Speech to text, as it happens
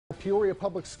Peoria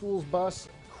Public Schools bus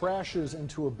crashes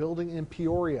into a building in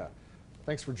Peoria.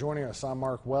 Thanks for joining us. I'm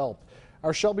Mark Welp.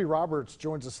 Our Shelby Roberts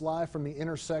joins us live from the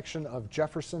intersection of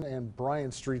Jefferson and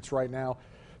Bryan Streets right now.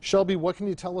 Shelby, what can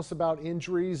you tell us about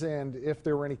injuries and if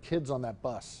there were any kids on that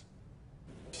bus?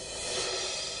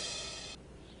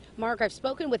 Mark, I've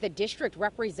spoken with a district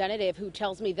representative who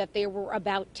tells me that there were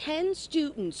about 10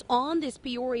 students on this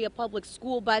Peoria public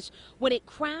school bus when it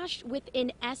crashed with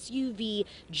an SUV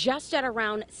just at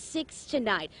around 6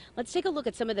 tonight. Let's take a look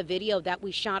at some of the video that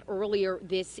we shot earlier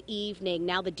this evening.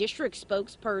 Now, the district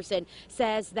spokesperson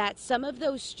says that some of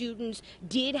those students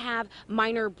did have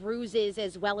minor bruises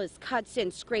as well as cuts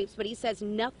and scrapes, but he says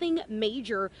nothing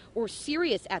major or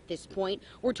serious at this point.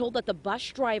 We're told that the bus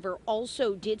driver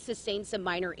also did sustain some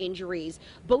minor injuries.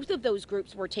 Both of those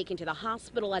groups were taken to the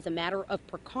hospital as a matter of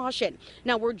precaution.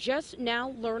 Now, we're just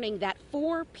now learning that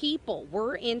 4 people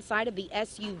were inside of the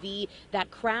SUV that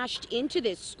crashed into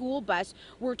this school bus.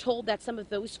 We're told that some of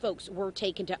those folks were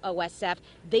taken to OSF.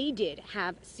 They did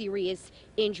have serious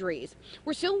injuries.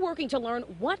 We're still working to learn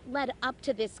what led up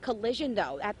to this collision,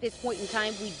 though. At this point in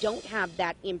time, we don't have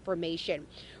that information.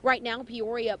 Right now,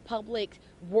 Peoria Public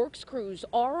Works crews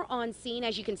are on scene,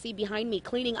 as you can see behind me,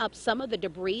 cleaning up some of the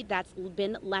debris that's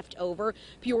been left over.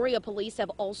 Peoria police have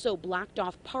also blocked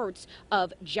off parts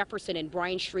of Jefferson and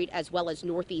Bryan Street, as well as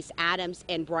Northeast Adams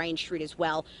and Bryan Street as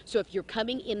well. So if you're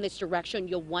coming in this direction,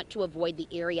 you'll want to avoid the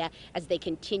area as they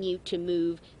continue to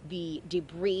move the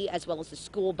debris as well as the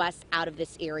school bus out of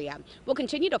this area. We'll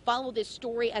continue to follow this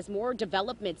story as more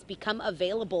developments become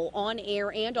available on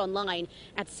air and online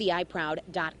at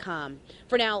ciproud.com.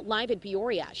 For now, live in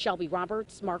Peoria, Shelby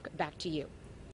Roberts. Mark, back to you.